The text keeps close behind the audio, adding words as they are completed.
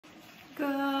Good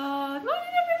morning,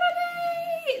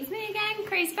 everybody! It's me again,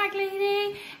 Crazy Bag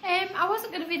Lady. I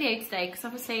wasn't going to video today because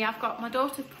obviously I've got my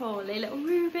daughter poorly, little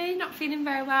Ruby, not feeling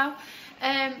very well.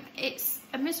 It's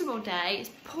a miserable day. It's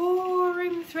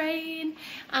pouring with rain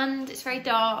and it's very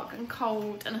dark and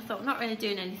cold, and I thought, not really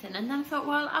doing anything. And then I thought,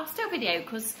 well, I'll still video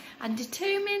because I'm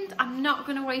determined I'm not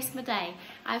going to waste my day.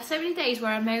 I have so many days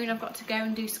where I moan I've got to go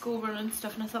and do school run and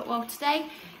stuff, and I thought, well, today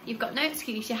you've got no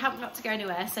excuse, you haven't got to go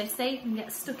anywhere, so today you can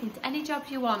get stuck into any job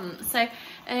you want. So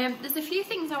there's a few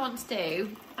things I want to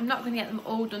do. I'm not going to get them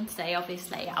all done today,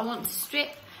 obviously. I want to strip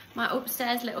my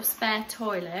upstairs little spare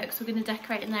toilet because we're going to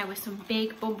decorate in there with some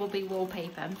big bumblebee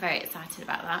wallpaper. I'm very excited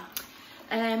about that.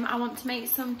 I want to make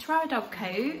some tri-dog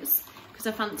coats because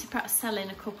I fancy perhaps selling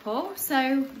a couple,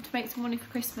 so to make some money for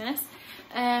Christmas.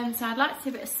 So I'd like to do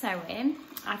a bit of sewing.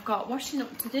 I've got washing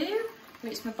up to do,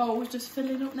 which my bowl's just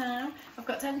filling up now. I've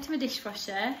got to empty my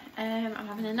dishwasher. I'm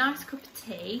having a nice cup of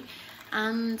tea,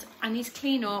 and I need to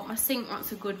clean up. My sink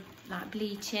wants a good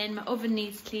bleaching. My oven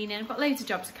needs cleaning. I've got loads of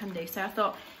jobs I can do, so I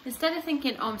thought instead of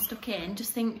thinking, oh, I'm stuck in,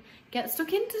 just think, get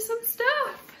stuck into some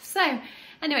stuff. So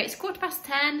anyway, it's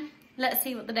 10:15. Let's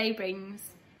see what the day brings.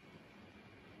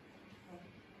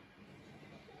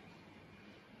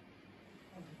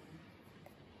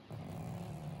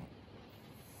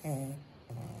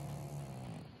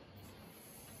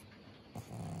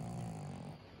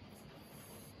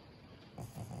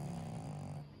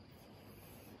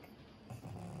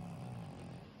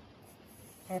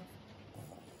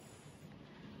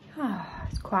 Oh,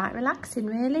 it's quite relaxing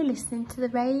really, listening to the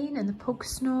rain and the pug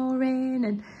snoring,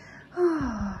 and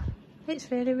oh, it's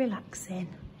really relaxing.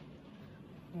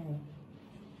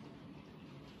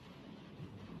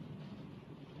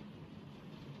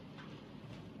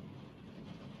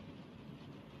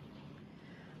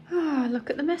 Oh, look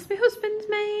at the mess my husband's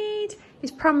made.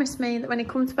 He's promised me that when he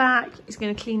comes back, he's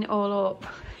going to clean it all up.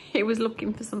 He was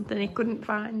looking for something, he couldn't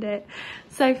find it.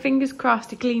 So fingers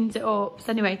crossed he cleans it up.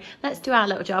 So anyway, let's do our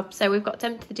little job. So we've got to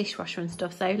empty the dishwasher and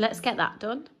stuff, so let's get that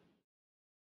done.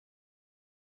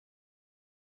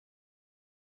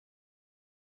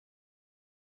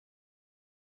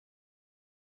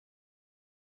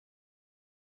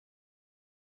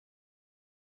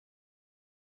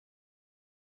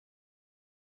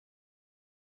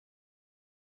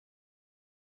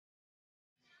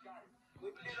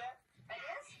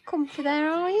 Comfy there,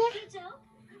 are you?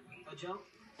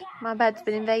 My bed's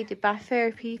been invaded by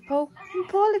furry people and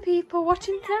poorly people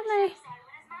watching telly.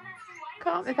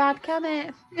 Can't be bad, can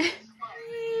it?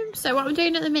 So what I'm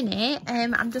doing at the minute,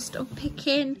 I'm just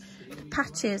unpicking the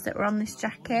patches that were on this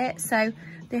jacket. So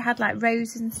they had like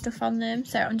roses and stuff on them,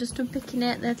 so I'm just unpicking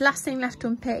it. The last thing left to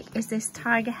unpick is this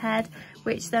tiger head,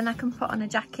 which then I can put on a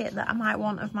jacket that I might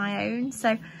want of my own.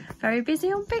 So very busy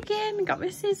unpicking. Got my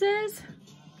scissors.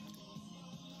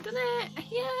 Done it!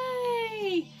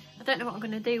 Yay! I don't know what I'm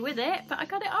going to do with it, but I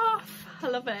got it off. I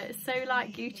love it. It's so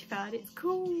like Gucci-fied. It's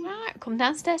cool. Right, come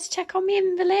downstairs to check on my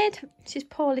invalid. She's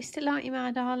poorly still, aren't you,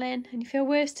 my darling? And you feel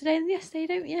worse today than yesterday,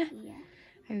 don't you? Yeah.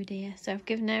 Oh dear. So I've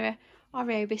given her a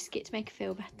Oreo biscuit to make her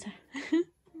feel better. I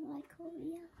like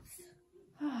Oreos.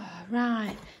 Oh,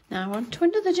 right. Now on to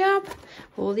another job.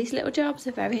 All these little jobs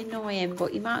are very annoying,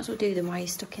 but you might as well do them while you're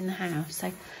stuck in the house.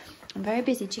 So I'm very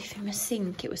busy jiffing my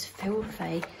sink. It was filthy.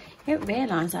 I don't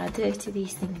realise how dirty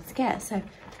these things get, so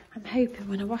I'm hoping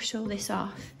when I wash all this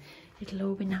off, it'll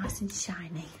all be nice and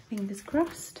shiny. Fingers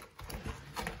crossed.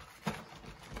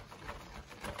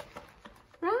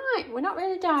 Right, we're not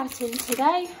really dieting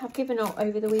today. I've given up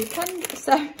over the weekend,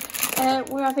 so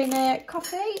we're having a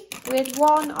coffee with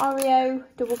one Oreo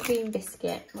double cream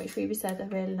biscuit, which Ruby said are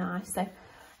really nice. So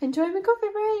enjoy my coffee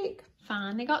break.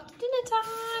 Finally got to dinner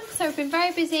time. So I've been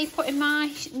very busy putting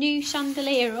my new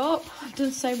chandelier up. I've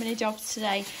done so many jobs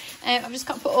today. I've just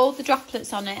got to put all the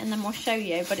droplets on it and then we'll show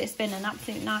you, but it's been an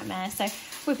absolute nightmare. So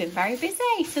we've been very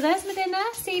busy. So there's my dinner: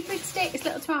 seafood sticks,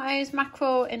 little tomatoes,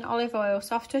 mackerel in olive oil.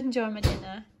 So I have to enjoy my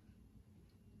dinner.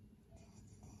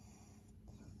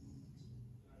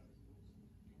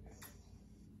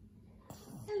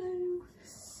 Hello.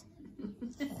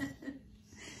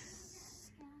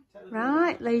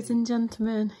 Right, ladies and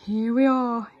gentlemen, here we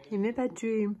are in my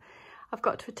bedroom. I've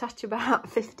got to attach about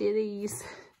 50 of these.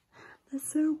 They're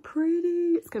so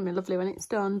pretty. It's going to be lovely when it's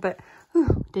done, but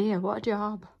oh dear, what a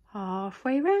job.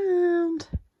 Halfway round.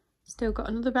 Still got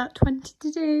another about 20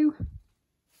 to do.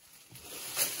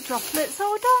 Droplets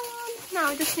all done. Now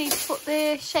I just need to put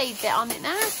the shade bit on it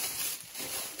now.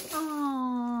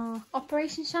 Oh,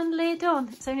 Operation Chandelier done.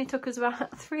 It's only took us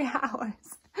about 3 hours.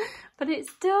 But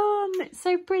it's done. It's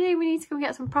so pretty. We need to go and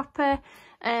get some proper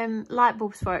light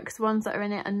bulbs for it because the ones that are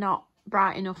in it are not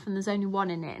bright enough and there's only one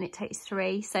in it and it takes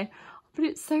 3, so but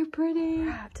it's so pretty.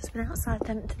 I've just been outside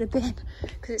then to the bin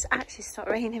because it's actually stopped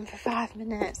raining for 5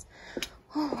 minutes.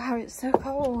 Oh wow, it's so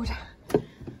cold.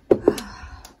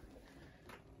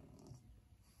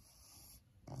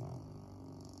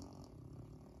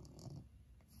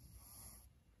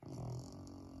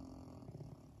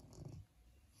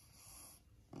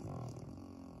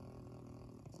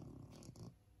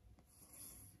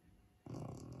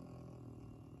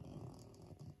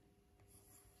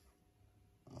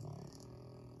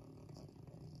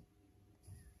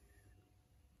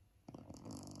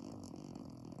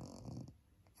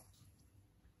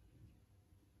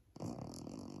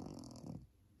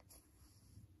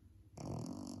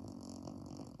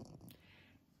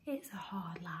 It's a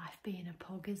hard life being a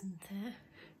pug, isn't it?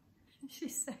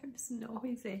 She's so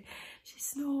noisy. She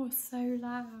snores so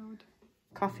loud.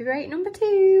 Coffee break number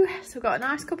 2. So we've got a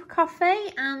nice cup of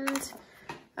coffee and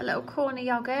a little corner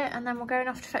yoghurt, and then we're going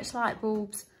off to fetch light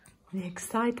bulbs. The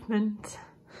excitement.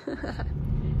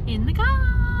 In the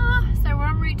car. So we're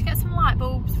en route to get some light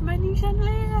bulbs for my new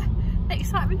chandelier. The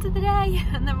excitement of the day.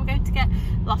 And then we're going to get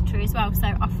lottery as well. So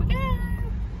off we go.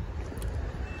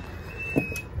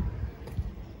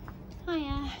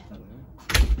 Hiya.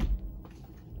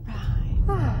 Right.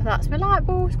 Oh, that's my light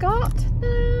bulbs got.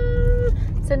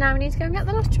 So now we need to go and get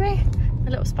the lottery.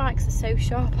 The little spikes are so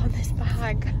sharp on this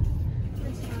bag.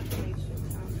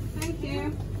 Thank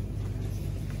you.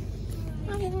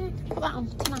 Put that on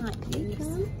tonight,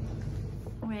 please.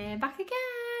 We're back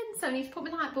again. So I need to put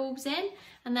my light bulbs in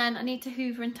and then I need to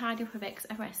hoover and tidy up a bit because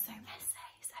everywhere's so messy.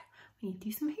 So we need to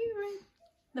do some hoovering.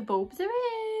 The bulbs are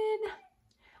in.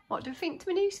 What do we think to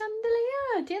my new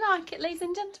chandelier? Do you like it, ladies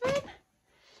and gentlemen?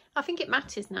 I think it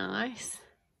matches nice.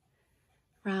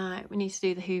 Right, we need to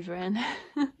do the hoovering.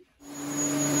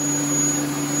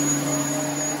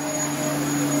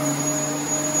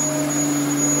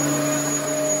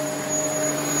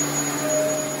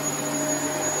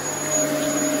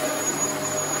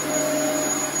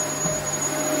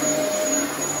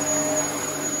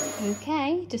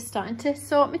 Okay, just starting to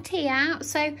sort my tea out.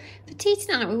 So for tea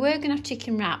tonight we were going to have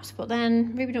chicken wraps, but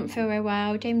then Ruby don't feel very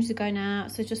well, James is going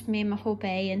out, so just me and my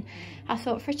hubby, and I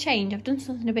thought for a change I've done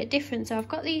something a bit different. So I've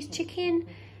got these chicken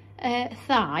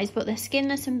thighs, but they're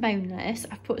skinless and boneless.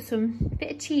 I've put some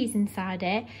bit of cheese inside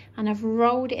it and I've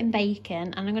rolled it in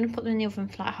bacon, and I'm going to put them in the oven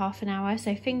for like half an hour,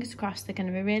 so fingers crossed they're going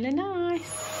to be really nice.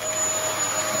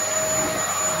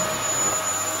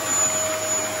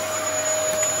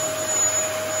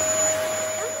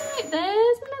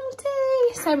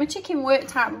 So my chicken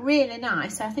worked out really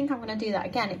nice, so I think I'm going to do that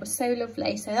again. It was so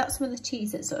lovely. So that's some of the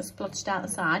cheese that sort of splotched out the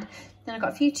side. Then I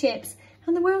got a few chips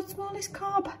and the world's smallest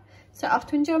cob. So I have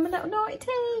to enjoy my little naughty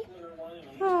tea.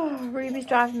 Oh, Ruby's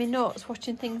driving me nuts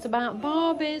watching things about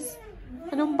Barbies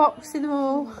and unboxing them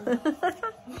all.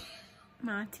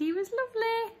 My tea was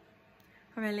lovely.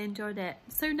 I really enjoyed it.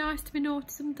 So nice to be naughty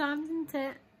sometimes, isn't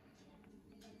it?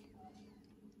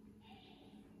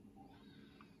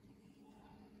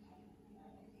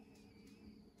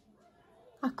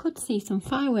 I could see some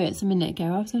fireworks a minute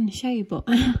ago. I was going to show you, but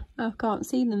I can't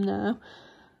see them now.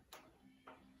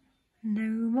 No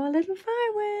more little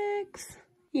fireworks.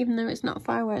 Even though it's not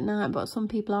firework night, but some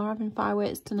people are having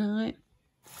fireworks tonight.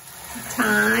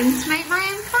 Time to make my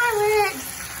own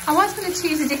fireworks. I was going to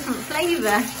choose a different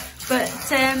flavour, but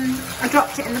I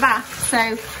dropped it in the bath.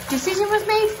 So decision was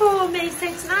made for me.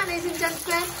 So tonight, ladies and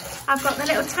gentlemen, I've got the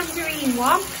little tangerine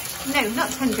one. No, not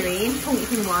tangerine,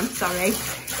 pumpkin one, sorry.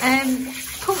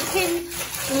 Pumpkin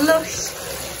lush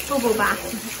bubble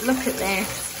bath. Look at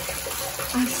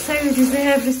this. I so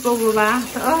deserve this bubble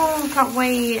bath. Oh, I can't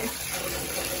wait.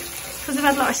 Because I've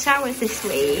had a lot of showers this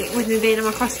week with me being on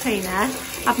my cross trainer,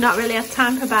 I've not really had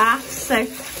time for baths.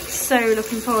 So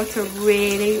looking forward to a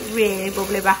really, really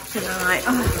bubbly bath tonight.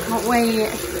 Oh, I can't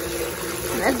wait.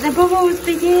 The bubbles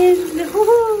begin.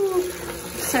 Woohoo!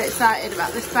 I'm so excited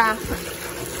about this bath.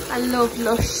 I love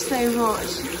Lush so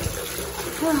much.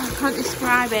 Oh, I can't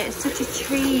describe it. It's such a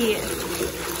treat.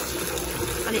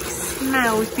 And it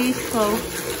smells beautiful.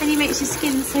 And it makes your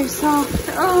skin so soft.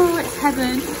 Oh, it's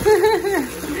heaven.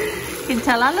 You can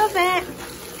tell I love it.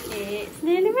 It's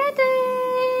nearly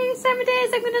ready. 7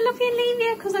 days I'm going to love you and leave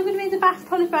you because I'm going to be in the bath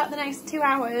probably for about the next 2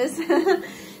 hours.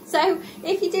 So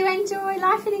if you do enjoy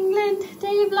life in England,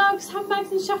 daily vlogs,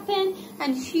 handbags and shopping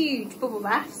and huge bubble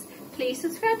baths, please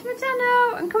subscribe to my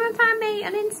channel and come and find me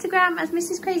on Instagram as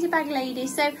Mrs. Crazy Bag Lady.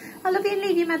 So I love you and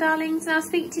leave you, my darlings, and I'll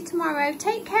speak to you tomorrow.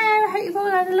 Take care. I hope you've all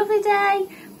had a lovely day.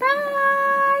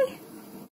 Bye.